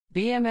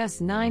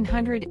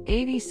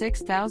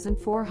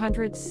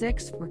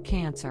BMS-986406 for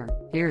cancer.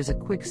 Here's a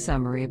quick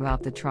summary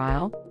about the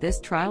trial.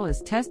 This trial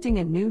is testing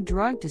a new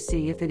drug to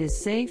see if it is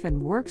safe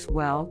and works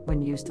well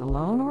when used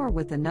alone or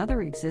with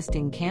another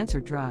existing cancer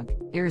drug.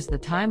 Here's the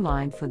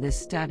timeline for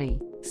this study.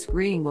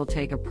 Screening will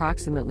take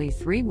approximately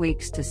 3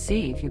 weeks to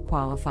see if you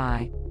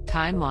qualify.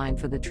 Timeline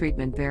for the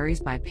treatment varies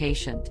by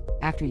patient.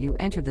 After you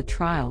enter the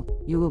trial,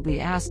 you will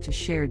be asked to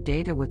share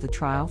data with the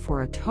trial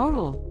for a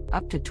total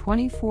up to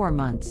 24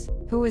 months.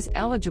 Who is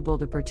eligible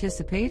to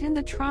participate in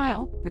the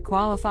trial? To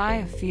qualify,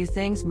 a few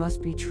things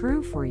must be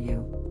true for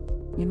you.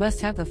 You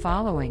must have the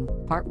following: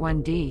 Part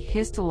 1D,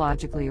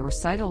 histologically or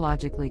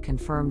cytologically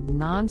confirmed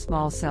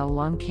non-small cell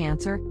lung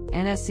cancer,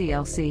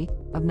 NSCLC,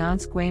 of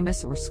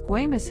non-squamous or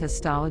squamous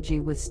histology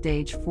with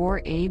stage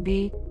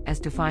 4AB, as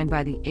defined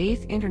by the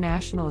 8th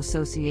International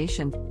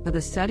Association for the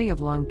Study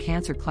of Lung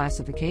Cancer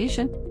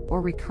classification,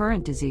 or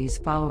recurrent disease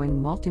following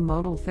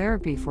multimodal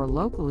therapy for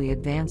locally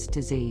advanced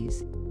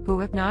disease. Who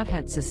have not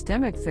had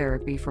systemic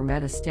therapy for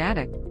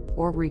metastatic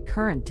or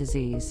recurrent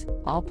disease.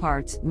 All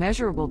parts,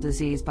 measurable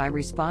disease by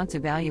response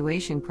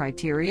evaluation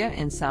criteria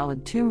in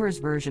solid tumors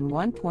version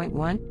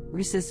 1.1,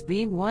 RECIST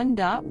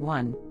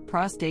v1.1,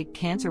 prostate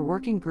cancer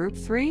working group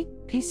 3,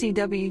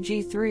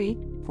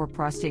 PCWG3, for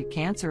prostate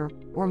cancer,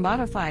 or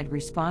modified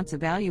response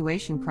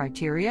evaluation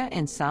criteria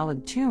in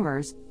solid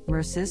tumors,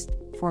 RECIST,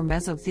 for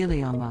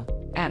mesothelioma.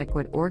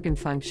 Adequate organ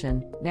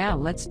function. Now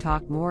let's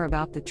talk more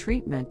about the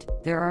treatment.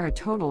 There are a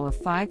total of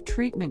 5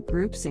 treatment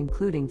groups,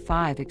 including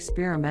 5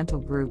 experimental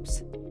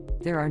groups.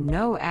 There are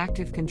no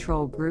active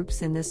control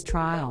groups in this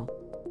trial.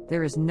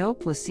 There is no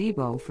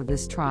placebo for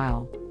this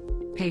trial.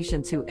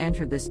 Patients who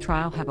enter this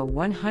trial have a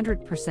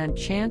 100%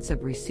 chance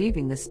of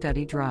receiving the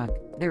study drug.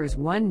 There is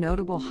one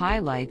notable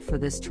highlight for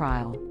this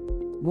trial.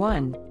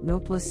 1. No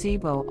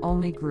placebo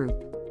only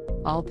group.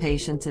 All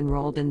patients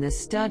enrolled in this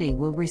study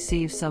will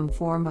receive some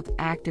form of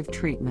active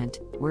treatment.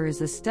 Where is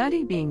the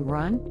study being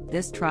run?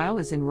 This trial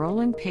is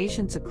enrolling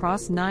patients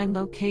across 9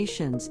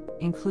 locations,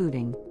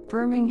 including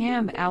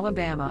Birmingham,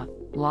 Alabama,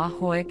 La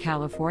Jolla,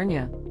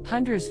 California,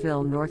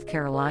 Huntersville, North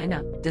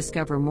Carolina.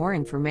 Discover more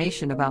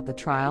information about the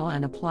trial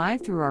and apply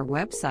through our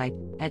website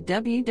at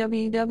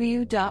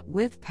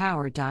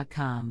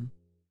www.withpower.com.